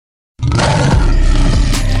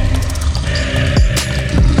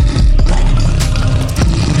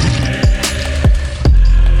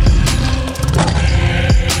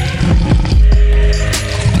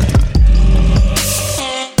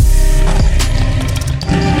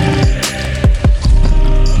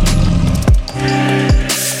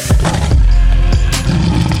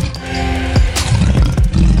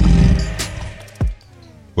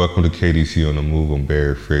Welcome to KDC on the Move. I'm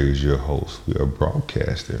Barry Frazier, your host. We are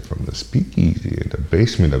broadcasting from the Speakeasy in the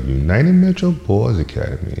basement of United Metro Boys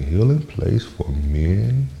Academy, a healing place for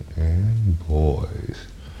men and boys.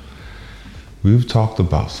 We've talked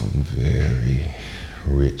about some very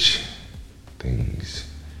rich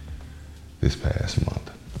things this past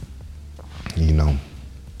month,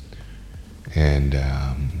 and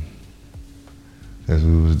as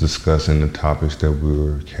we was discussing the topics that we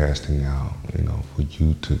were casting out, for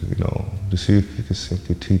you to see if you can sink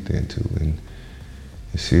your teeth into and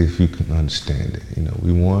see if you can understand it.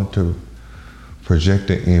 We want to project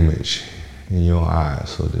an image in your eyes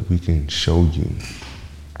so that we can show you,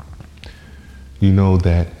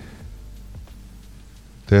 that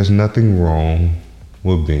there's nothing wrong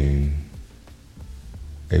with being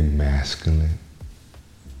a masculine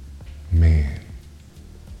man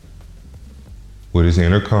with his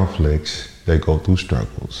inner conflicts that go through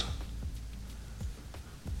struggles,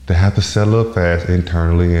 that have to settle up fast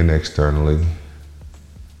internally and externally,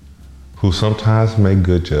 who sometimes make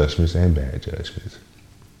good judgments and bad judgments,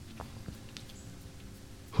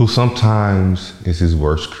 who sometimes is his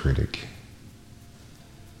worst critic.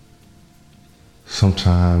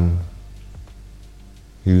 Sometimes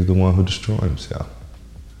he's the one who destroyed himself.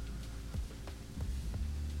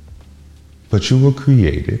 But you were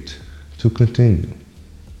created to continue,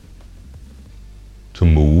 to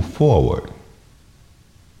move forward.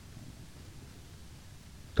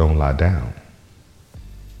 Don't lie down.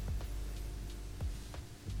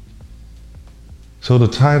 So the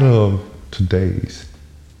title of today's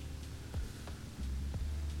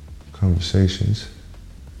conversations,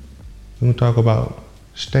 we're going to talk about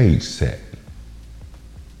stage set.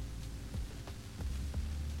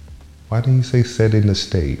 Why didn't you say setting the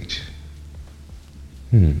stage?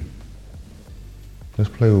 Let's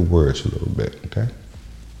play with words a little bit, okay?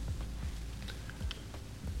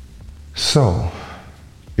 So,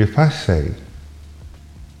 if I say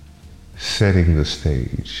setting the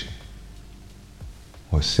stage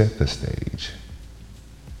or set the stage,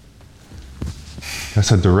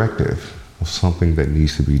 that's a directive of something that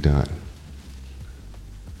needs to be done.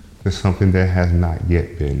 It's something that has not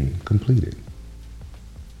yet been completed,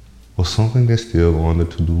 or something that's still on the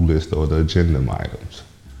to-do list or the agenda items.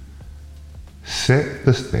 Set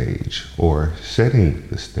the stage or setting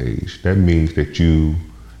the stage, that means that you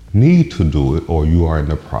need to do it or you are in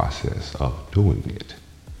the process of doing it.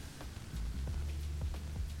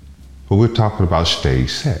 But we're talking about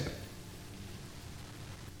stage set.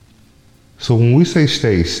 So when we say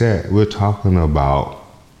stage set, we're talking about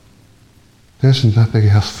there's nothing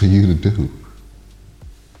else for you to do.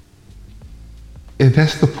 And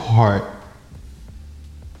that's the part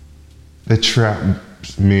that traps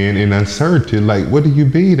men in uncertainty. Like, what do you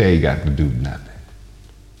mean they ain't got to do nothing?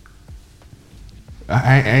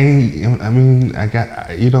 I got,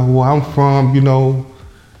 where I'm from, you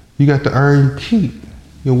got to earn your keep.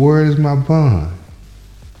 Your word is my bond.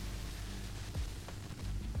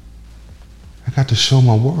 I got to show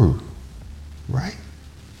my word, right?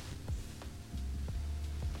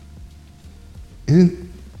 Isn't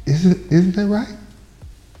that right?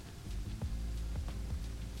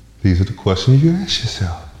 These are the questions you ask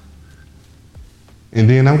yourself. And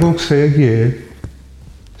then I'm going to say again,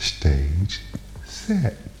 stage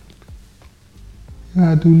set. You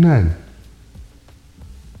gotta do nothing.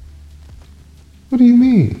 What do you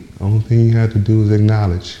mean? The only thing you have to do is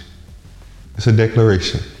acknowledge. It's a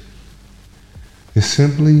declaration. It's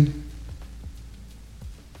simply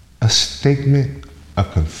a statement, a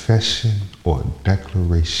confession, or a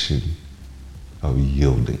declaration of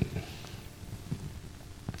yielding.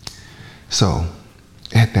 So,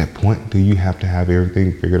 at that point, do you have to have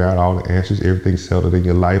everything figured out, all the answers, everything settled in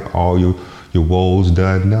your life, all your woes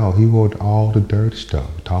done? No, he wants all the dirty stuff.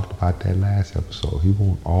 We talked about that last episode. He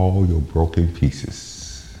wants all your broken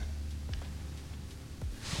pieces.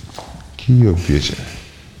 Key of vision.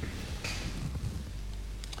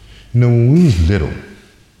 When we was little,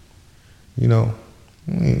 when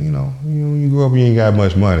you grow up, you ain't got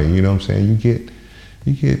much money. You know what I'm saying?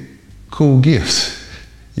 You get cool gifts.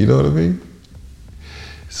 You know what I mean?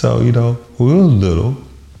 So, when we were little,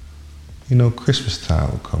 Christmas time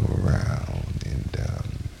would come around, and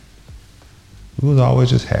we was always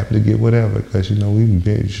just happy to get whatever, because, we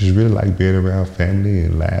just really like being around family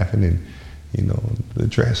and laughing and, the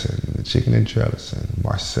dressing, the chicken and dressing,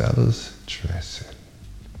 Marcella's dressing.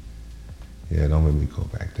 Yeah, don't make me go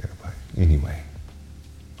back there, but anyway,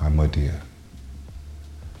 I'm a dear.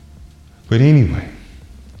 But anyway,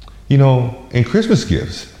 in Christmas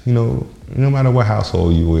gifts, no matter what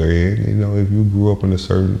household you were in, if you grew up in a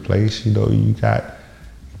certain place, you got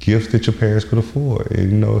gifts that your parents could afford.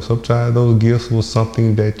 And, you know, sometimes those gifts was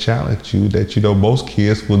something that challenged you, that, you know, most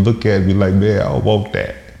kids would look at and be like, man, I want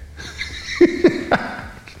that.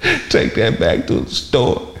 Take that back to the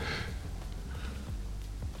store.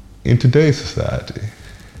 In today's society,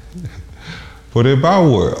 but in my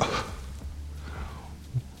world,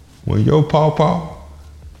 when your pawpaw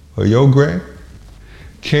or your grand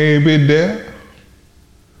came in there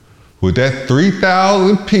with that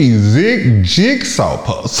 3,000-piece zig jigsaw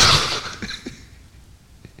puzzle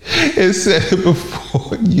and set it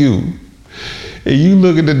before you, and you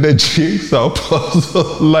looking at that jigsaw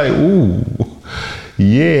puzzle like, ooh,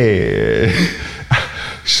 yeah.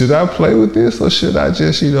 Should I play with this, or should I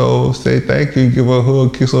just, you know, say thank you, give her a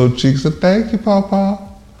hug, kiss on the cheeks, and thank you, Papa?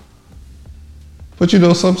 But, you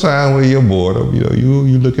know, sometimes when you're bored, you know,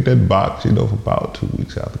 you look at that box, you know, for about 2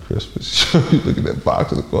 weeks after Christmas. You look at that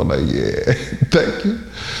box and go like, yeah, thank you.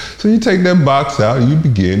 So you take that box out and you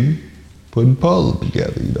begin putting puzzles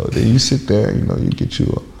together, you know. Then you sit there, you know, you get you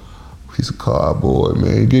a piece of cardboard,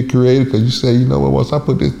 man. You get creative because you say, you know what, once I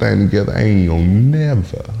put this thing together, I ain't gonna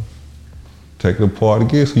never take it apart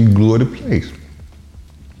again, so you glue it in place.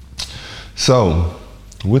 So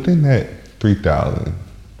within that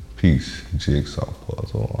 3,000-piece jigsaw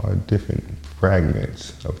puzzle are different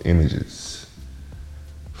fragments of images,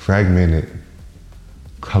 fragmented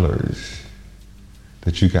colors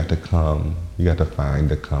that you got to find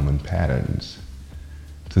the common patterns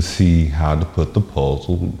to see how to put the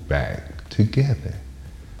puzzle back together.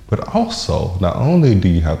 But also, not only do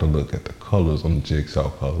you have to look at the colors on the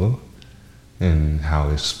jigsaw puzzle and how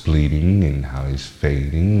it's splitting and how it's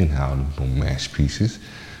fading and how it's gonna match pieces,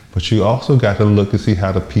 but you also got to look and see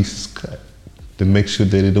how the piece is cut to make sure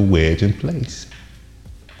that it'll wedge in place.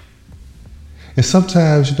 And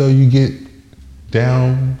sometimes, you know, you get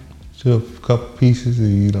down to a couple pieces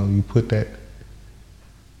and, you know, you put that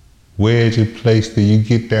wedge in place, then you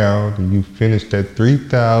get down and you finish that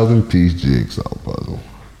 3,000-piece jigsaw puzzle.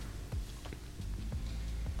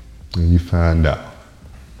 And you find out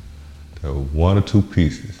there were 1 or 2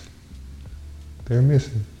 pieces they're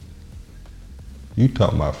missing. You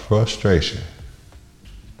talking about frustration.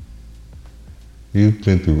 You've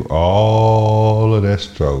been through all of that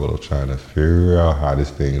struggle of trying to figure out how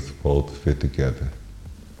this thing is supposed to fit together.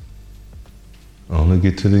 Only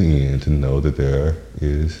get to the end to know that there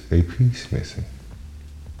is a piece missing.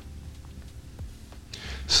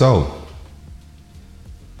 So,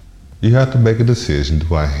 you have to make a decision.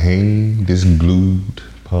 Do I hang this glued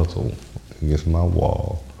puzzle against my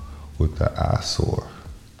wall with the eyesore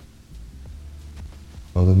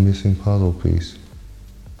of the missing puzzle piece?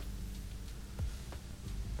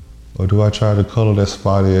 Or do I try to color that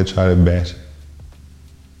spot there, try to match it?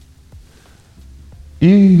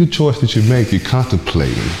 Either choice that you make, you're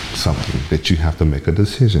contemplating something that you have to make a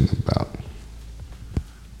decision about.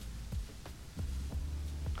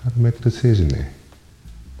 Got to make a decision there.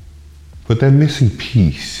 But that missing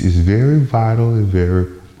piece is very vital and very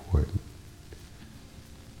important.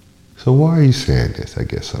 So why are you saying this? I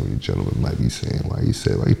guess some of you gentlemen might be saying, why you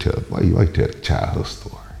tell the childhood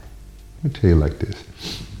story? Let me tell you like this.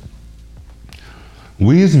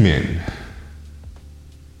 We as men,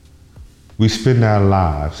 we spend our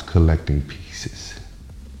lives collecting pieces,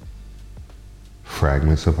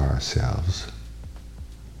 fragments of ourselves,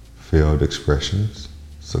 failed expressions,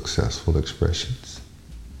 successful expressions,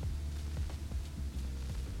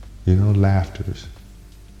 you know, laughters,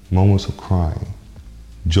 moments of crying,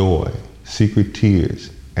 joy, secret tears,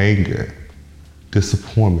 anger,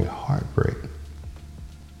 disappointment, heartbreak.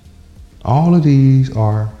 All of these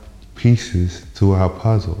are pieces to our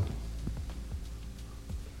puzzle.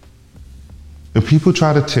 And people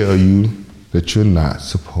try to tell you that you're not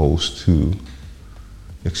supposed to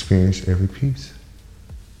experience every piece.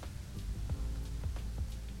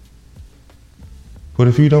 But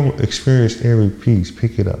if you don't experience every piece,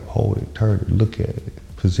 pick it up, hold it, turn it, look at it,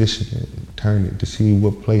 position it, turn it to see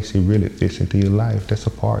what place it really fits into your life. That's a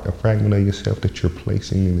fragment of yourself that you're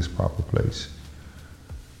placing in its proper place.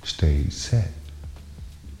 Stay set.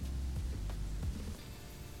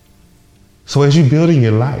 So as you're building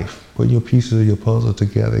your life, put your pieces of your puzzle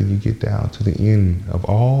together, you get down to the end of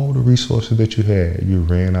all the resources that you had. You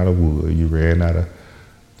ran out of wood, you ran out of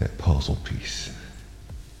that puzzle piece.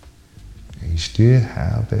 And you still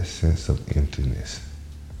have that sense of emptiness,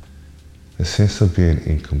 the sense of being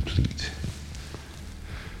incomplete.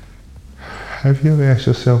 Have you ever asked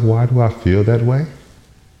yourself, why do I feel that way?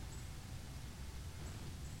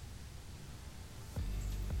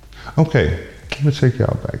 Okay, let me take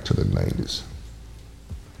y'all back to the 90s.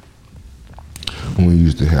 When we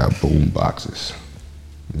used to have boom boxes,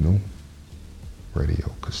 you know?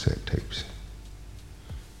 radio cassette tapes.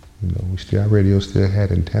 You know, radios still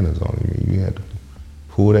had antennas on them. You had to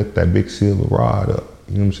pull that big silver rod up,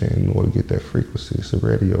 you know what I'm saying, in order to get that frequency. It's a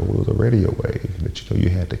radio. It was a radio wave that you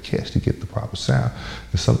had to catch to get the proper sound.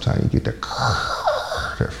 And sometimes you get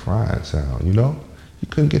that frying sound, you know? You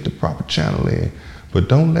couldn't get the proper channel in. But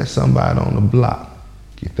don't let somebody on the block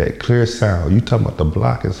get that clear sound. You talking about the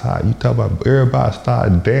block is hot. You talking about everybody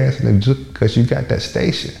start dancing and just because you got that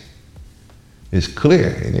station. It's clear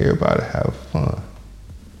and everybody have fun.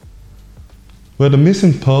 Well, the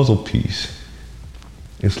missing puzzle piece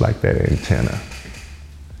is like that antenna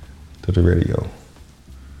to the radio.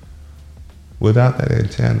 Without that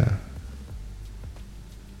antenna,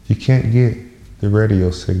 you can't get the radio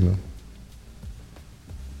signal,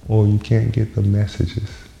 or you can't get the messages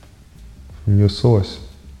from your source.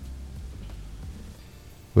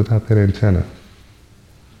 Without that antenna,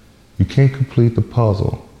 you can't complete the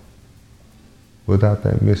puzzle without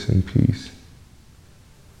that missing piece.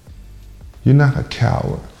 You're not a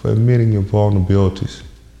coward for admitting your vulnerabilities.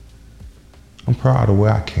 I'm proud of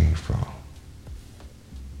where I came from.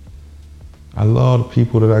 I love the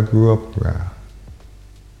people that I grew up around.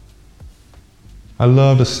 I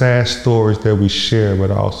love the sad stories that we share,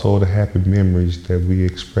 but also the happy memories that we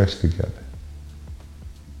express together.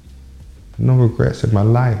 No regrets in my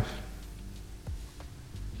life.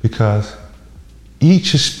 Because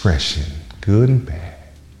each expression, good and bad,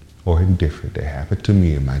 or indifferent, that happened to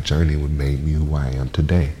me in my journey would make me who I am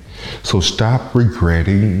today. So stop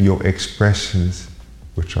regretting your expressions,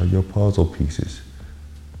 which are your puzzle pieces,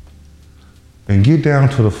 and get down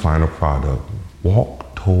to the final product.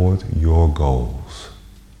 Walk towards your goals.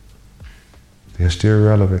 They're still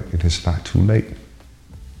relevant and it's not too late.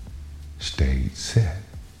 Stage set.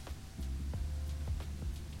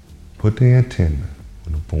 Put the antenna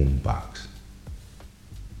on the boom box.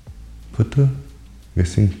 Put the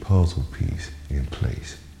missing puzzle piece in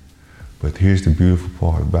place. But here's the beautiful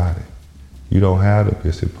part about it. You don't have the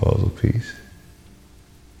missing puzzle piece.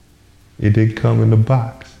 It didn't come in the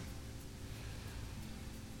box.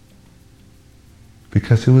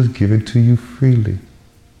 Because it was given to you freely.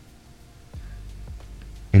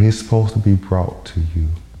 And it's supposed to be brought to you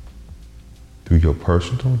through your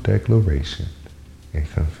personal declaration and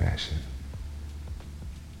confession.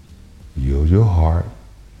 Yield your heart,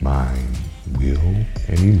 mind, will,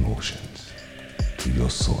 and emotions to your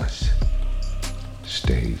source.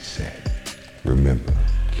 Stay set. Remember,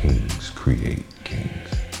 kings create kings.